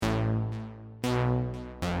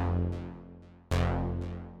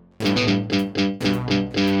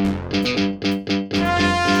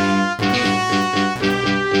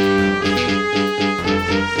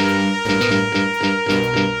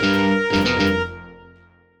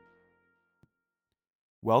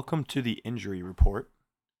Welcome to the injury report.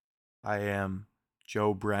 I am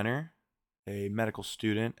Joe Brenner, a medical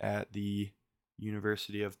student at the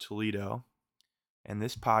University of Toledo, and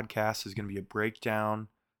this podcast is going to be a breakdown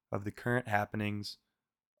of the current happenings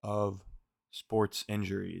of sports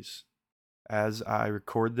injuries. As I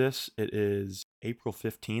record this, it is April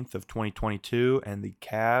 15th of 2022, and the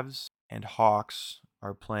Cavs and Hawks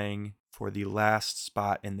are playing for the last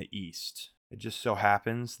spot in the East. It just so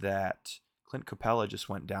happens that Clint Capella just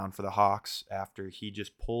went down for the Hawks after he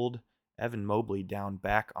just pulled Evan Mobley down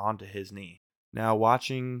back onto his knee. Now,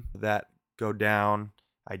 watching that go down,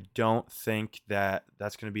 I don't think that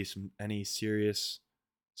that's going to be any serious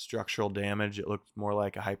structural damage. It looked more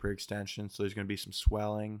like a hyperextension, so there's going to be some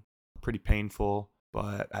swelling, pretty painful,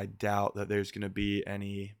 but I doubt that there's going to be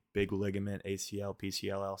any big ligament, ACL,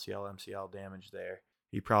 PCL, LCL, MCL damage there.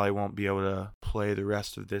 He probably won't be able to play the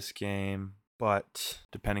rest of this game, but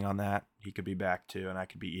depending on that, he could be back too, and I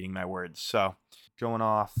could be eating my words. So going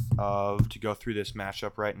off to go through this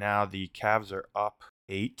matchup right now, the Cavs are up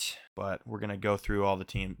 8, but we're going to go through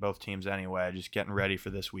both teams anyway, just getting ready for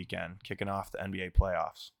this weekend, kicking off the NBA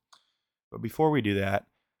playoffs. But before we do that,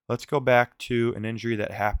 let's go back to an injury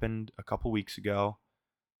that happened a couple weeks ago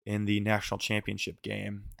in the national championship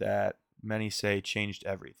game that many say changed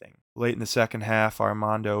everything. Late in the second half,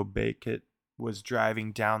 Armando Bacot was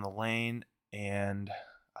driving down the lane and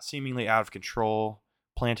seemingly out of control,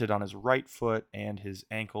 planted on his right foot and his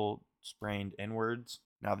ankle sprained inwards.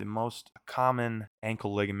 Now, the most common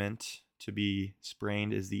ankle ligament to be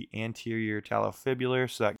sprained is the anterior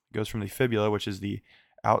talofibular. So that goes from the fibula, which is the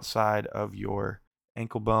outside of your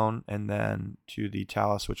ankle bone, and then to the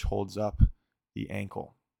talus, which holds up the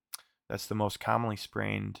ankle. That's the most commonly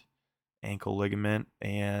sprained ankle ligament,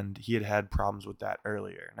 and he had problems with that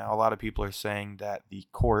earlier. Now, a lot of people are saying that the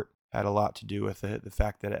court had a lot to do with it, the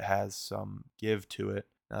fact that it has some give to it.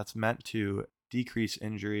 Now, that's meant to decrease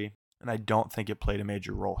injury, and I don't think it played a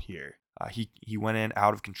major role here. He went in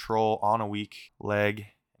out of control on a weak leg,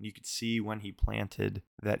 and you could see when he planted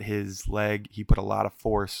that his leg, he put a lot of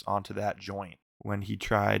force onto that joint. When he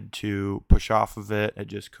tried to push off of it, it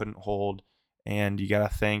just couldn't hold. And you got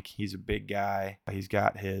to think he's a big guy. He's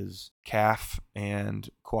got his calf and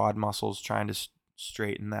quad muscles trying to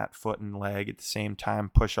straighten that foot and leg at the same time,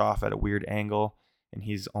 push off at a weird angle. And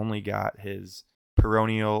he's only got his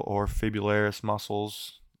peroneal or fibularis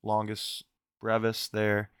muscles, longus brevis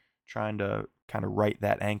there, trying to kind of right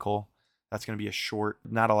that ankle. That's going to be a short,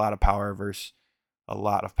 not a lot of power versus a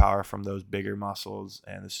lot of power from those bigger muscles,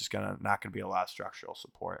 and this is not going to be a lot of structural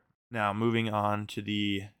support. Now, moving on to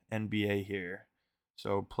the NBA here.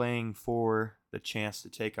 So playing for the chance to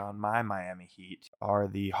take on my Miami Heat are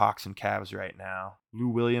the Hawks and Cavs right now. Lou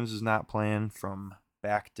Williams is not playing from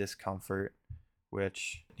back discomfort,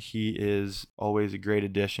 which he is always a great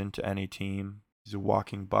addition to any team. He's a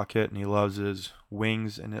walking bucket, and he loves his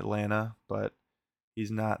wings in Atlanta, but he's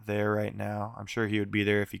not there right now. I'm sure he would be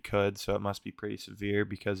there if he could, so it must be pretty severe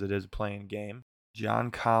because it is a playing game.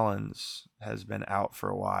 John Collins has been out for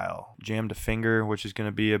a while. Jammed a finger, which is going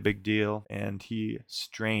to be a big deal, and he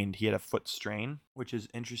had a foot strain, which is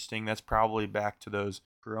interesting. That's probably back to those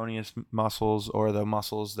peroneus muscles or the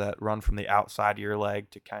muscles that run from the outside of your leg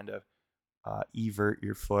to kind of evert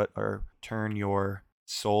your foot or turn your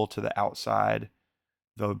sole to the outside.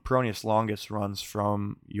 The peroneus longus runs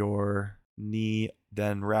from your knee,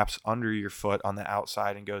 then wraps under your foot on the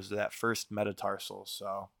outside and goes to that first metatarsal.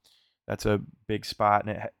 So that's a big spot,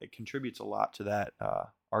 and it contributes a lot to that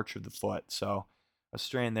arch of the foot. So a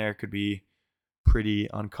strain there could be pretty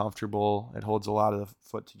uncomfortable. It holds a lot of the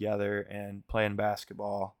foot together, and playing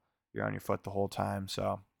basketball, you're on your foot the whole time.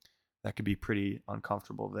 So that could be pretty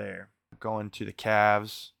uncomfortable there. Going to the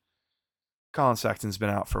Cavs, Colin Sexton's been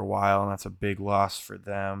out for a while, and that's a big loss for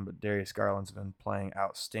them. But Darius Garland's been playing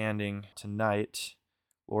outstanding tonight.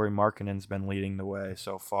 Lauri Markkanen's been leading the way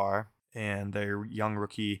so far, and their young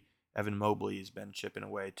rookie Evan Mobley has been chipping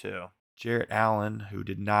away too. Jarrett Allen, who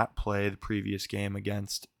did not play the previous game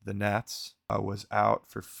against the Nets, was out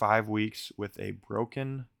for 5 weeks with a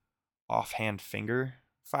broken offhand finger.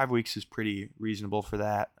 5 weeks is pretty reasonable for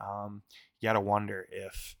that. You got to wonder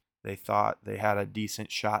if they thought they had a decent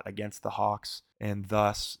shot against the Hawks and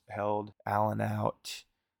thus held Allen out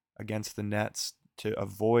against the Nets to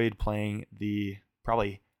avoid playing the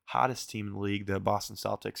probably hottest team in the league, the Boston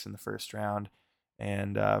Celtics, in the first round,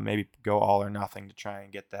 and maybe go all or nothing to try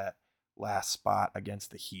and get that last spot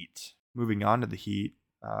against the Heat. Moving on to the Heat,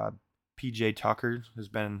 PJ Tucker has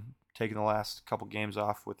been taking the last couple games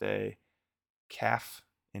off with a calf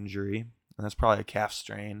injury, and that's probably a calf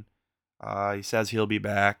strain. He says he'll be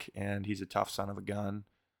back, and he's a tough son of a gun.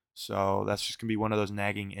 So that's just going to be one of those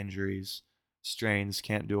nagging injuries. Strains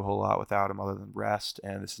can't do a whole lot without him other than rest,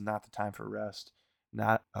 and this is not the time for rest.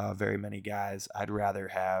 Not very many guys I'd rather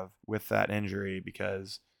have with that injury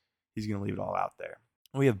because he's going to leave it all out there.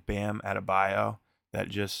 We have Bam Adebayo that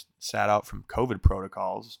just sat out from COVID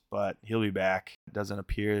protocols, but he'll be back. It doesn't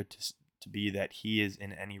appear to be that he is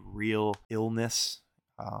in any real illness.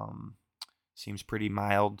 Seems pretty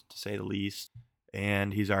mild to say the least,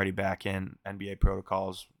 and he's already back in NBA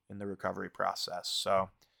protocols in the recovery process, so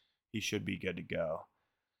he should be good to go.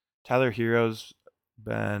 Tyler Hero's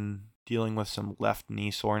been dealing with some left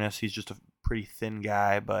knee soreness. He's just a pretty thin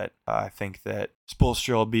guy, but I think that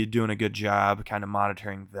Spoelstra will be doing a good job kind of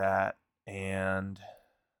monitoring that. And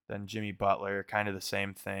then Jimmy Butler, kind of the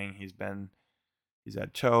same thing. He's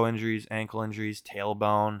had toe injuries, ankle injuries,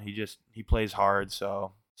 tailbone. He plays hard,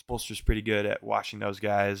 so Spoelstra's pretty good at watching those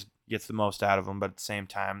guys, gets the most out of them, but at the same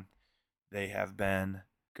time, they have been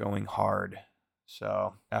going hard.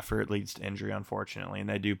 So effort leads to injury, unfortunately, and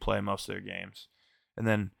they do play most of their games. And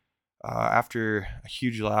then after a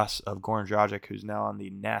huge loss of Goran Dragic, who's now on the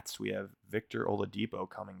Nets, we have Victor Oladipo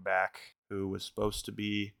coming back, who was supposed to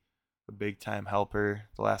be a big-time helper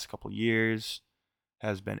the last couple years,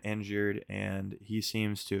 has been injured, and he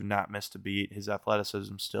seems to have not missed a beat. His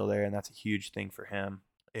athleticism's still there, and that's a huge thing for him.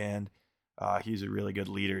 And he's a really good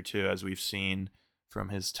leader, too, as we've seen from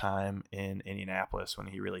his time in Indianapolis when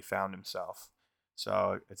he really found himself.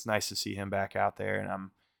 So it's nice to see him back out there, and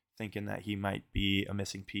I'm thinking that he might be a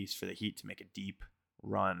missing piece for the Heat to make a deep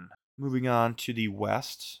run. Moving on to the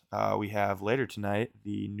West, we have later tonight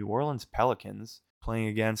the New Orleans Pelicans playing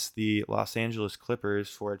against the Los Angeles Clippers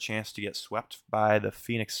for a chance to get swept by the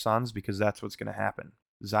Phoenix Suns, because that's what's going to happen.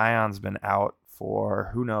 Zion's been out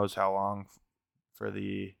for who knows how long,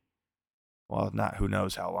 not who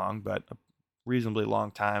knows how long, but a reasonably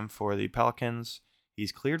long time for the Pelicans.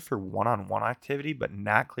 He's cleared for one-on-one activity, but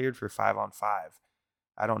not cleared for 5-on-5.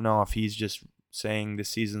 I don't know if he's just saying the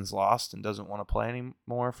season's lost and doesn't want to play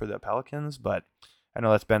anymore for the Pelicans, but I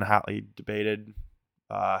know that's been hotly debated.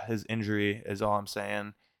 His injury is all I'm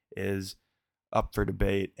saying is up for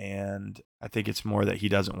debate, and I think it's more that he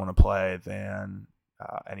doesn't want to play than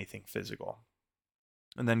anything physical.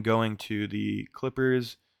 And then going to the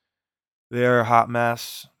Clippers, they're a hot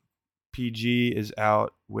mess. PG is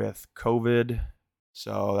out with COVID,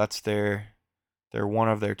 so they're one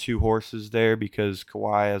of their two horses there, because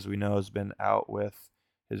Kawhi, as we know, has been out with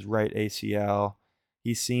his right ACL.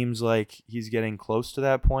 He seems like he's getting close to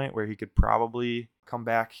that point where he could probably come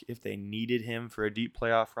back if they needed him for a deep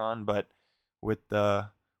playoff run, but with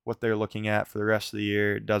what they're looking at for the rest of the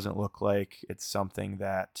year, it doesn't look like it's something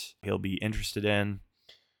that he'll be interested in.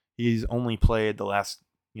 He's only played the last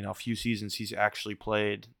few seasons he's actually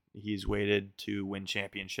played. He's waited to win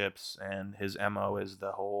championships, and his MO is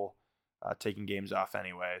the whole taking games off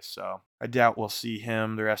anyway. So I doubt we'll see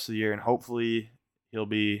him the rest of the year, and hopefully he'll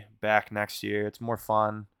be back next year. It's more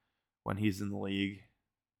fun when he's in the league,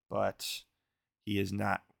 but he is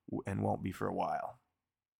not and won't be for a while.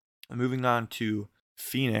 And moving on to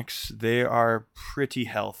Phoenix, they are pretty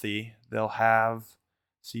healthy. They'll have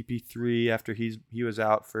CP3 after he was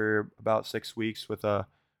out for about 6 weeks with a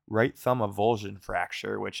right thumb avulsion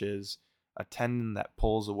fracture, which is a tendon that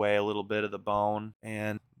pulls away a little bit of the bone,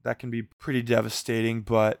 and that can be pretty devastating,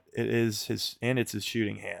 but it's his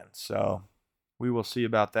shooting hand. So we will see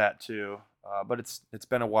about that too. But it's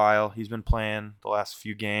been a while. He's been playing the last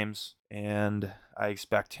few games, and I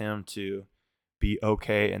expect him to be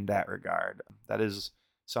okay in that regard. That is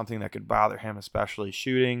something that could bother him, especially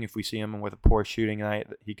shooting. If we see him with a poor shooting night,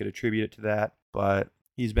 he could attribute it to that. But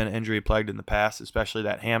he's been injury plagued in the past, especially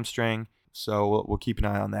that hamstring. So we'll keep an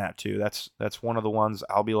eye on that too. That's one of the ones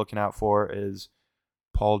I'll be looking out for is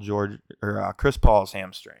Chris Paul's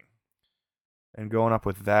hamstring. And going up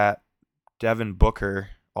with that, Devin Booker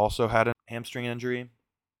also had a hamstring injury.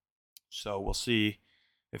 So we'll see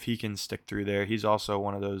if he can stick through there. He's also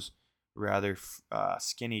one of those rather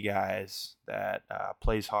skinny guys that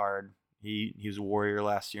plays hard. He was a Warrior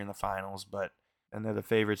last year in the finals, and they're the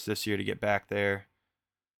favorites this year to get back there.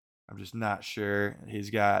 I'm just not sure. He's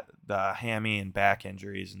got the hammy and back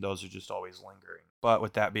injuries, and those are just always lingering. But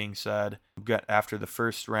with that being said, after the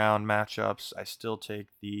first round matchups, I still take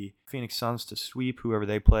the Phoenix Suns to sweep whoever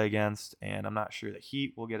they play against, and I'm not sure the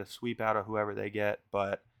Heat will get a sweep out of whoever they get,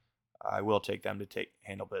 but I will take them to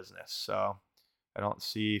handle business. So I don't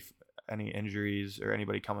see any injuries or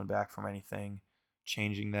anybody coming back from anything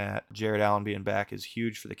changing that. Jared Allen being back is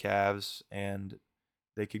huge for the Cavs, and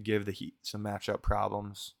they could give the Heat some matchup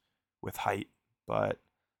problems with height. But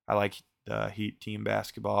I like the Heat team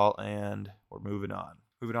basketball, and we're moving on.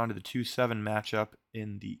 Moving on to the 2-7 matchup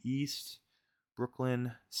in the East.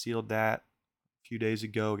 Brooklyn sealed that a few days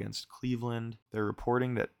ago against Cleveland. They're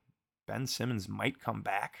reporting that Ben Simmons might come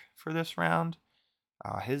back for this round.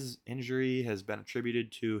 His injury has been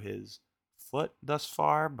attributed to his foot thus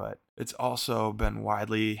far, but it's also been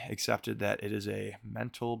widely accepted that it is a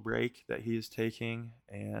mental break that he is taking,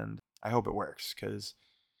 and I hope it works because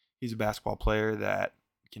he's a basketball player that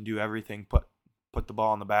can do everything, put the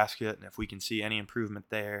ball in the basket, and if we can see any improvement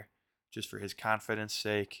there, just for his confidence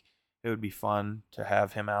sake, it would be fun to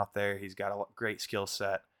have him out there. He's got a great skill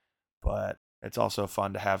set, but it's also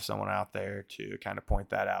fun to have someone out there to kind of point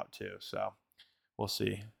that out too. So we'll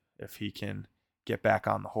see if he can get back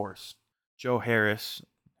on the horse. Joe Harris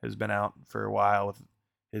has been out for a while with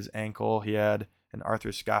his ankle. He had an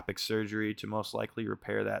arthroscopic surgery to most likely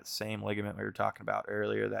repair that same ligament we were talking about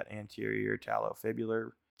earlier, that anterior talofibular,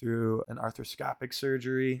 through an arthroscopic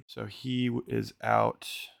surgery. So he is out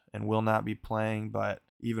and will not be playing, but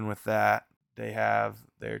even with that, they have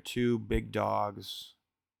their two big dogs,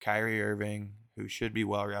 Kyrie Irving, who should be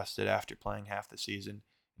well rested after playing half the season,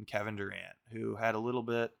 and Kevin Durant, who had a little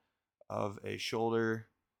bit of a shoulder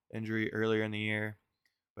injury earlier in the year,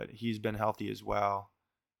 but he's been healthy as well.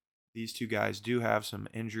 These two guys do have some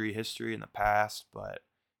injury history in the past, but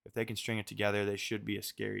if they can string it together, they should be a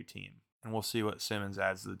scary team. And we'll see what Simmons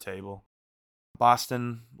adds to the table.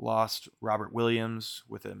 Boston lost Robert Williams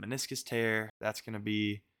with a meniscus tear. That's going to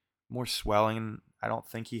be more swelling. I don't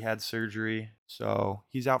think he had surgery. So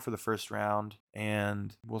he's out for the first round,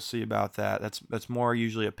 and we'll see about that. That's more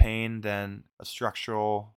usually a pain than a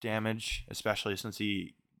structural damage, especially since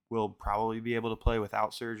he will probably be able to play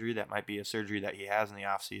without surgery. That might be a surgery that he has in the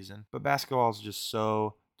offseason. But basketball is just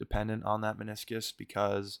so dependent on that meniscus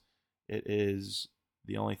because it is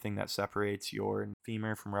the only thing that separates your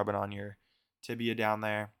femur from rubbing on your tibia down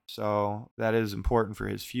there. So that is important for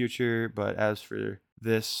his future. But as for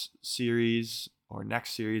this series or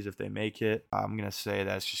next series, if they make it, I'm going to say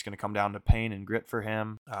that it's just going to come down to pain and grit for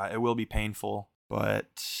him. It will be painful.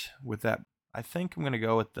 But with that, I think I'm going to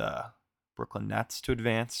go with the Brooklyn Nets to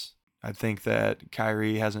advance. I think that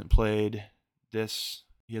Kyrie hasn't played this,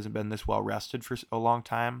 he hasn't been this well rested for a long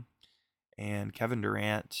time. And Kevin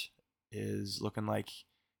Durant is looking like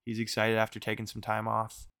he's excited after taking some time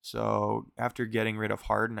off. So after getting rid of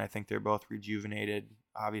Harden, I think they're both rejuvenated.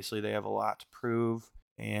 Obviously, they have a lot to prove.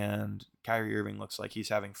 And Kyrie Irving looks like he's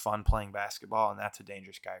having fun playing basketball, and that's a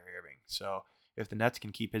dangerous Kyrie Irving. So if the Nets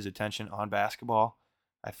can keep his attention on basketball,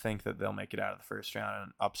 I think that they'll make it out of the first round in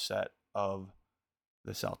an upset of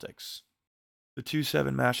the Celtics. The 2-7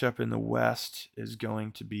 matchup in the West is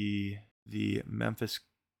going to be the Memphis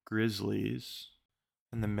Grizzlies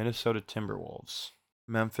and the Minnesota Timberwolves.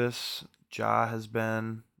 Memphis, Ja has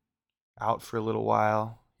been out for a little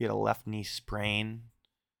while. He had a left knee sprain.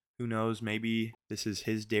 Who knows, maybe this is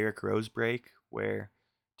his Derrick Rose break, where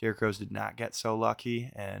Derrick Rose did not get so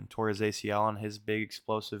lucky and tore his ACL on his big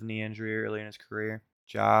explosive knee injury early in his career.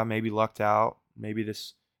 Ja maybe lucked out. Maybe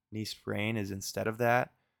this knee sprain is instead of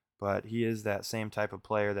that, but he is that same type of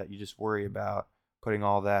player that you just worry about putting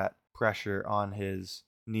all that pressure on his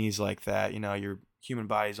knees like that. You know, your human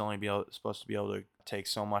body's only supposed to be able to take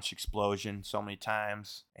so much explosion so many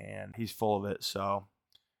times, and he's full of it. So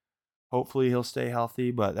hopefully he'll stay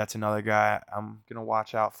healthy, but that's another guy I'm going to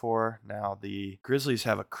watch out for. Now, the Grizzlies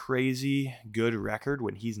have a crazy good record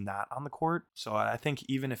when he's not on the court. So I think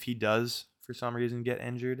even if he does, for some reason, get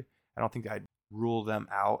injured, I don't think I'd rule them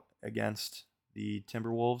out against the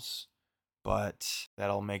Timberwolves, but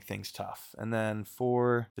that'll make things tough. And then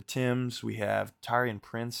for the Tims, we have Taurean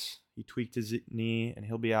Prince. He tweaked his knee, and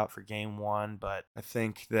he'll be out for game one, but I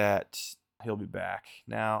think that he'll be back.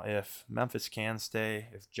 Now, if Memphis can stay,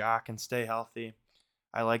 if Ja can stay healthy,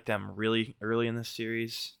 I like them really early in this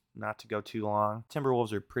series, not to go too long.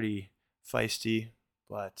 Timberwolves are pretty feisty,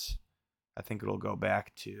 but I think it'll go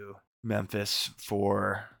back to Memphis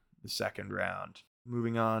for the second round.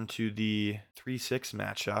 Moving on to the 3-6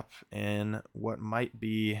 matchup in what might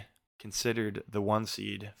be considered the 1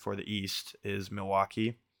 seed for the East is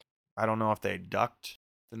Milwaukee. I don't know if they ducked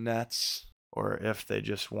the Nets or if they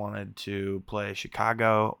just wanted to play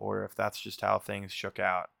Chicago or if that's just how things shook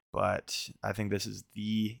out. But I think this is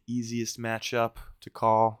the easiest matchup to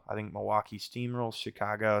call. I think Milwaukee steamrolls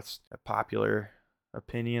Chicago. It's a popular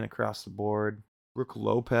opinion across the board. Brook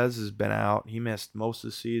Lopez has been out. He missed most of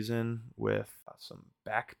the season with some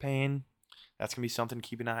back pain. That's going to be something to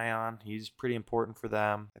keep an eye on. He's pretty important for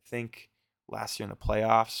them. I think last year in the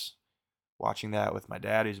playoffs. Watching that with my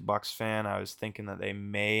dad, who's a Bucks fan, I was thinking that they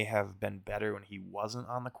may have been better when he wasn't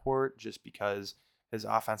on the court, just because his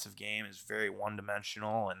offensive game is very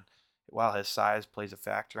one-dimensional, and while his size plays a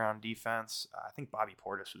factor on defense, I think Bobby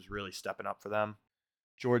Portis was really stepping up for them.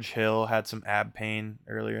 George Hill had some ab pain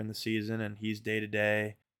earlier in the season, and he's day to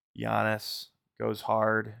day. Giannis goes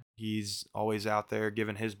hard. He's always out there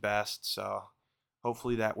giving his best. So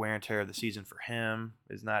hopefully that wear and tear of the season for him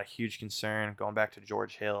is not a huge concern. Going back to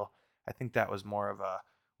George Hill, I think that was more of a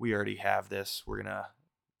we already have this. We're gonna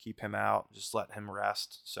keep him out, just let him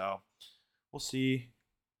rest. So we'll see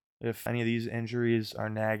if any of these injuries are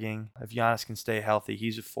nagging. If Giannis can stay healthy,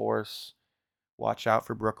 he's a force. Watch out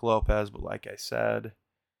for Brook Lopez, but like I said,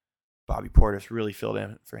 Bobby Portis really filled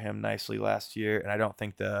in for him nicely last year, and I don't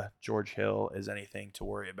think the George Hill is anything to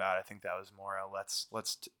worry about. I think that was more a let's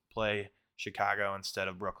play Chicago instead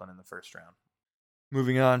of Brooklyn in the first round.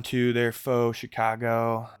 Moving on to their foe,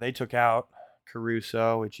 Chicago. They took out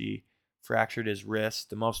Caruso, which he fractured his wrist.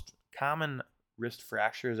 The most common wrist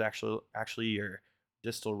fracture is actually your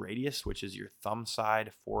distal radius, which is your thumb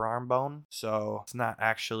side forearm bone. So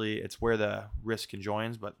it's where the wrist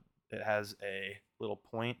conjoins, but it has a little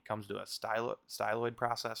point, comes to a styloid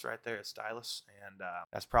process right there, a stylus, and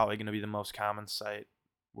that's probably going to be the most common site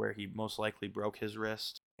where he most likely broke his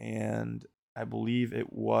wrist. And I believe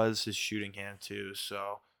it was his shooting hand too.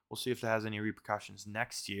 So we'll see if that has any repercussions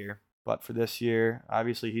next year. But for this year,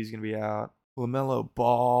 obviously he's going to be out. LaMelo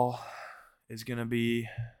Ball is going to be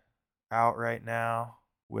out right now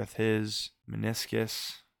with his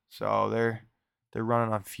meniscus. So they're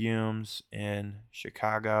running on fumes in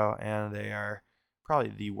Chicago, and they are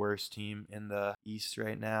probably the worst team in the East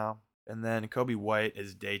right now. And then Kobe White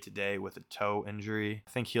is day to day with a toe injury. I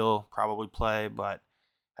think he'll probably play, but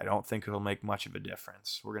I don't think it'll make much of a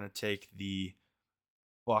difference. We're going to take the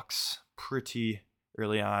Bucks pretty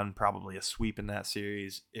early on, probably a sweep in that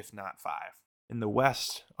series, if not 5. In the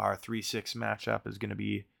West, our 3-6 matchup is going to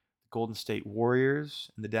be the Golden State Warriors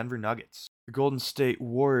and the Denver Nuggets. The Golden State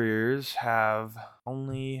Warriors have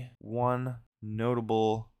only one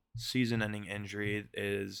notable season-ending injury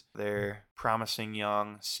is their promising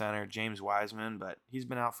young center James Wiseman, but he's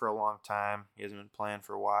been out for a long time. He hasn't been playing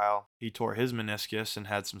for a while. He tore his meniscus and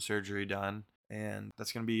had some surgery done, and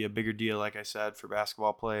that's going to be a bigger deal, like I said, for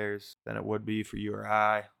basketball players than it would be for you or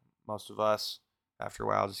I. Most of us, after a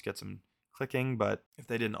while, just get some clicking, but if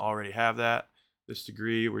they didn't already have that, this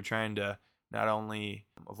degree, we're trying to not only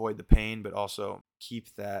avoid the pain, but also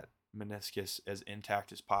keep that meniscus as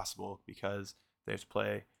intact as possible because they have to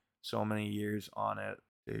play so many years on it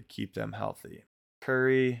to keep them healthy.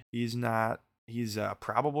 Curry, he's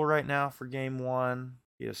probable right now for game 1.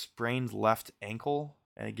 He has sprained left ankle.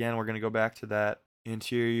 And again, we're going to go back to that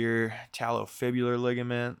anterior talofibular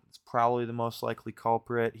ligament. It's probably the most likely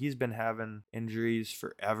culprit. He's been having injuries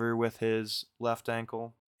forever with his left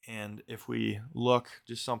ankle. And if we look,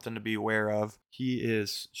 just something to be aware of, he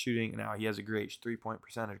is shooting now. He has a great 3-point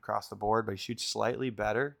percentage across the board, but he shoots slightly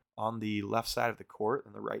better on the left side of the court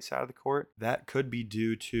than the right side of the court. That could be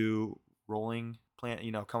due to rolling,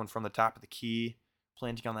 coming from the top of the key,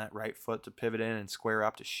 planting on that right foot to pivot in and square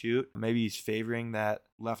up to shoot. Maybe he's favoring that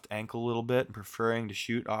left ankle a little bit and preferring to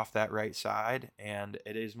shoot off that right side, and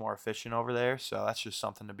it is more efficient over there. So that's just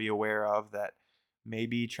something to be aware of, that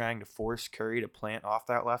maybe trying to force Curry to plant off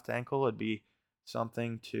that left ankle would be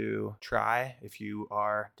something to try if you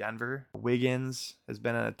are Denver. Wiggins has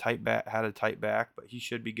been had a tight back, but he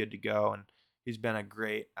should be good to go, and he's been a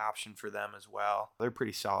great option for them as well. They're a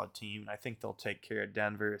pretty solid team. I think they'll take care of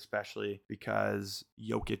Denver, especially because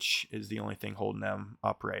Jokic is the only thing holding them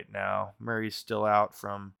up right now. Murray's still out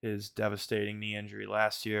from his devastating knee injury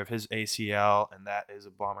last year of his ACL, and that is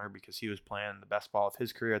a bummer because he was playing the best ball of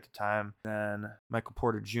his career at the time. Then Michael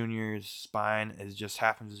Porter Jr.'s spine just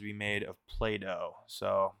happens to be made of Play-Doh,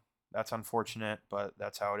 so that's unfortunate, but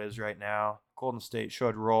that's how it is right now. Golden State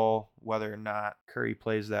should roll whether or not Curry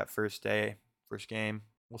plays that first game.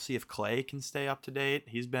 We'll see if Clay can stay up to date.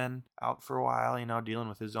 He's been out for a while, dealing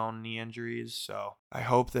with his own knee injuries. So I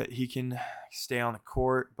hope that he can stay on the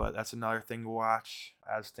court, but that's another thing to watch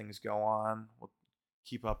as things go on. We'll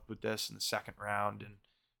keep up with this in the second round and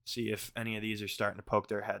see if any of these are starting to poke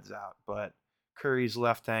their heads out. But Curry's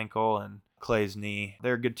left ankle and Clay's knee,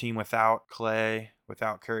 they're a good team without Clay.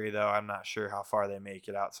 Without Curry, though, I'm not sure how far they make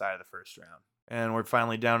it outside of the first round. And we're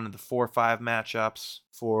finally down to the 4-5 matchups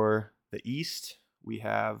for the East. We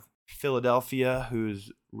have Philadelphia,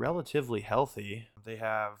 who's relatively healthy. They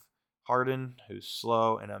have Harden, who's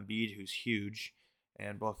slow, and Embiid, who's huge.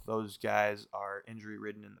 And both those guys are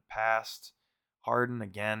injury-ridden in the past. Harden,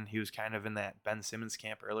 again, he was kind of in that Ben Simmons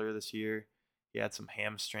camp earlier this year. he had some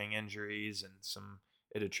hamstring injuries and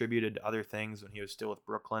it attributed to other things when he was still with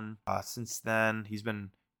Brooklyn. Since then, he's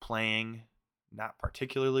been playing not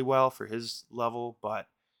particularly well for his level, but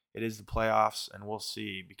it is the playoffs, and we'll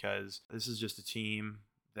see, because this is just a team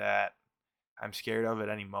that I'm scared of at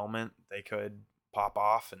any moment. They could pop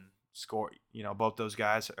off and score. Both those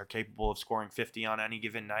guys are capable of scoring 50 on any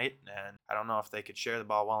given night, and I don't know if they could share the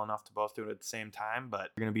ball well enough to both do it at the same time,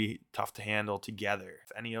 but they're going to be tough to handle together.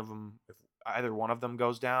 If either one of them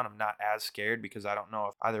goes down, I'm not as scared, because I don't know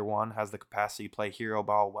if either one has the capacity to play hero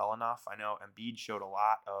ball well enough. I know Embiid showed a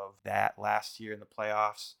lot of that last year in the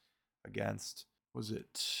playoffs against, was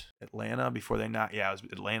it Atlanta before they knocked? Yeah, it was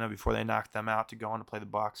Atlanta before they knocked them out to go on to play the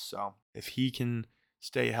Bucks. So if he can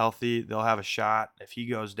stay healthy, they'll have a shot. If he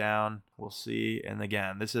goes down, we'll see. And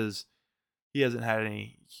again, he hasn't had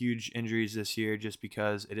any huge injuries this year, just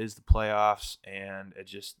because it is the playoffs, and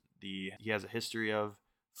he has a history of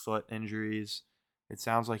foot injuries. It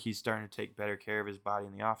sounds like he's starting to take better care of his body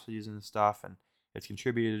in the offseason and stuff, and it's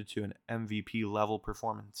contributed to an MVP level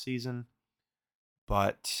performance season.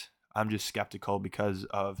 But I'm just skeptical because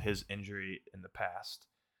of his injury in the past.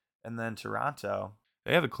 And then Toronto,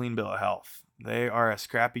 they have a clean bill of health. They are a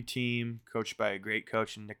scrappy team coached by a great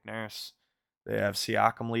coach in Nick Nurse. They have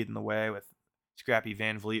Siakam leading the way with Scrappy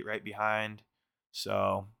Van Vliet right behind.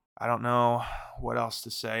 So I don't know what else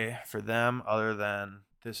to say for them other than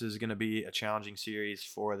this is going to be a challenging series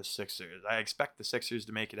for the Sixers. I expect the Sixers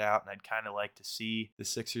to make it out, and I'd kind of like to see the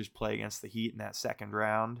Sixers play against the Heat in that second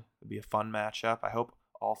round. It'd be a fun matchup. I hope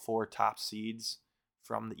all 4 top seeds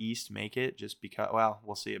from the East make it, just because, well,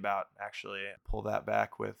 we'll see about actually pull that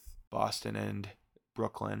back with Boston and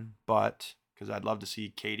Brooklyn, but because I'd love to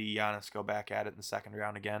see KD, Giannis go back at it in the second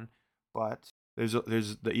round again. But there's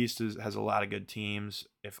the East has a lot of good teams.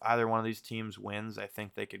 If either one of these teams wins, I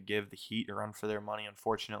think they could give the Heat a run for their money,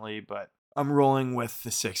 unfortunately. But I'm rolling with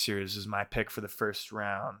the Sixers as my pick for the first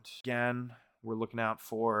round. Again, we're looking out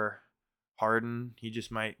for Harden. He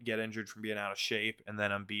just might get injured from being out of shape, and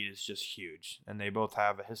then Embiid is just huge, and they both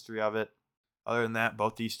have a history of it. Other than that,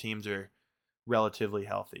 both these teams are relatively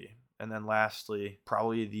healthy. And then lastly,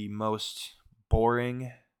 probably the most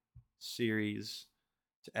boring series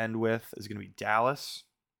to end with is going to be Dallas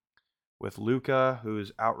with Luka,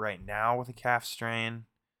 who's out right now with a calf strain.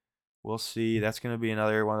 We'll see. That's going to be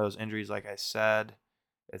another one of those injuries, like I said.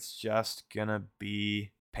 It's just going to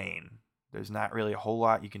be pain. There's not really a whole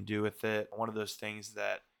lot you can do with it. One of those things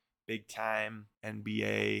that big time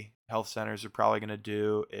NBA health centers are probably going to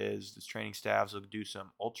do is the training staffs will do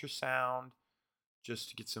some ultrasound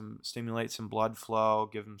just to stimulate some blood flow,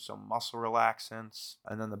 give them some muscle relaxants,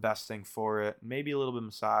 and then the best thing for it, maybe a little bit of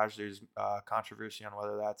massage. There's controversy on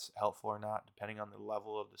whether that's helpful or not, depending on the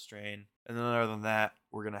level of the strain. And then other than that,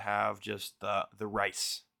 we're gonna have just the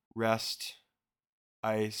rest,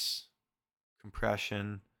 ice,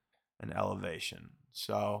 compression, and elevation.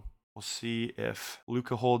 So we'll see if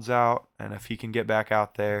Luka holds out and if he can get back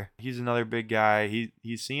out there. He's another big guy.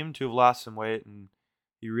 He seemed to have lost some weight, and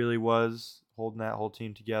he really was holding that whole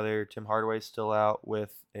team together. Tim Hardaway's still out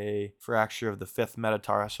with a fracture of the 5th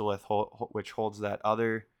metatarsal, which holds that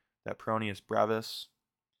peroneus brevis.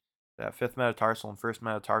 That 5th metatarsal and 1st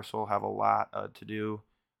metatarsal have a lot to do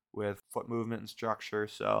with foot movement and structure.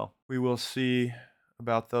 So we will see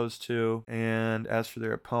about those two. And as for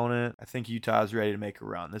their opponent, I think Utah is ready to make a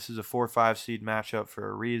run. This is a 4-5 seed matchup for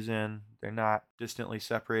a reason. They're not distantly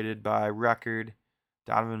separated by record.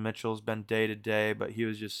 Donovan Mitchell's been day to day, but he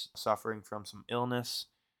was just suffering from some illness.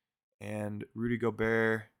 And Rudy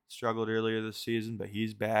Gobert struggled earlier this season, but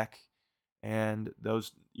he's back. And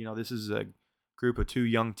this is a group of 2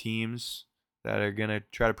 young teams that are going to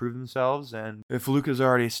try to prove themselves. And if Luka's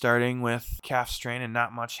already starting with calf strain and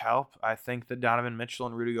not much help, I think that Donovan Mitchell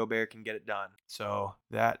and Rudy Gobert can get it done. So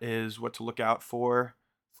that is what to look out for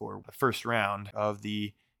the first round of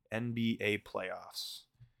the NBA playoffs.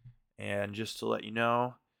 And just to let you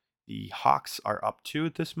know, the Hawks are up 2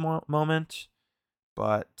 at this moment,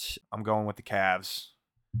 but I'm going with the Cavs,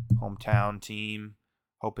 hometown team,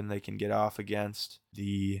 hoping they can get off against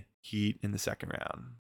the Heat in the second round.